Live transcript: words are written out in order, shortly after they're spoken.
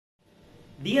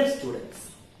Dear students,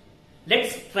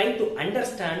 let's try to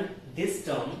understand this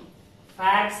term,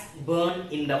 fats burn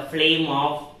in the flame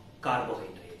of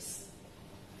carbohydrates.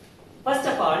 First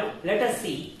of all, let us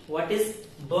see what is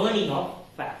burning of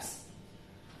fats.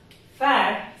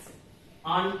 Fats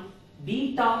on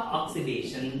beta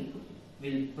oxidation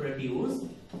will produce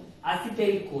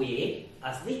acetyl-CoA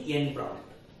as the end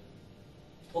product.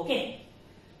 Okay,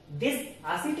 this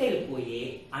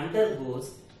acetyl-CoA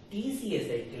undergoes TCA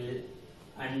cycle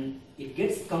and it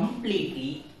gets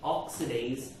completely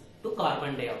oxidized to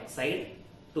carbon dioxide,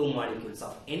 two molecules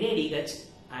of NADH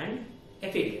and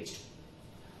FADH.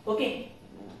 Okay,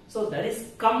 so there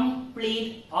is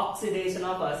complete oxidation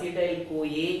of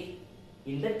acetyl-CoA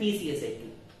in the TCA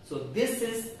cycle. So this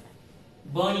is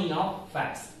burning of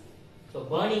fats. So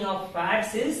burning of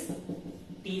fats is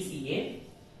TCA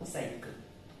cycle.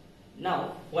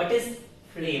 Now what is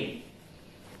flame?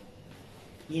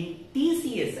 In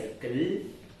TCA cycle,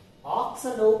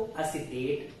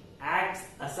 oxaloacetate acts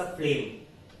as a flame.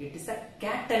 It is a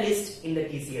catalyst in the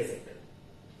TCA cycle.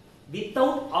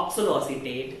 Without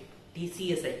oxaloacetate,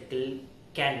 TCA cycle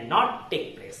cannot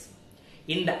take place.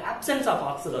 In the absence of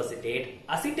oxaloacetate,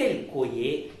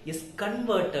 acetyl-CoA is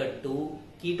converted to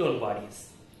ketone bodies.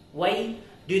 Why?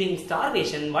 During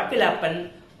starvation, what will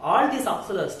happen? All this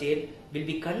oxaloacetate will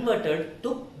be converted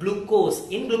to glucose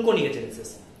in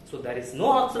gluconeogenesis. So there is no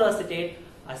oxaloacetate,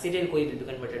 acetyl-CoA will be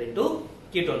converted into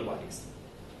ketone bodies.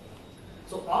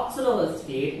 So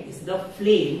oxaloacetate is the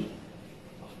flame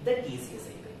of the TCA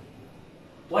cycle.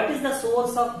 What is the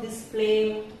source of this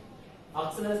flame?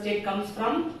 Oxaloacetate comes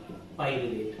from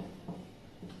pyruvate.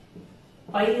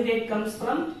 Pyruvate comes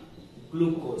from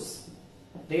glucose.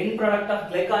 The end product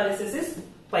of glycolysis is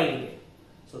pyruvate.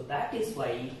 So that is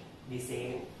why we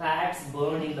say fats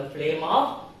burn in the flame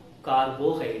of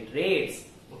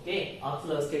carbohydrates. Okay,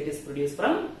 oxaloacetate is produced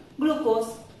from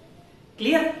glucose.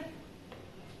 Clear?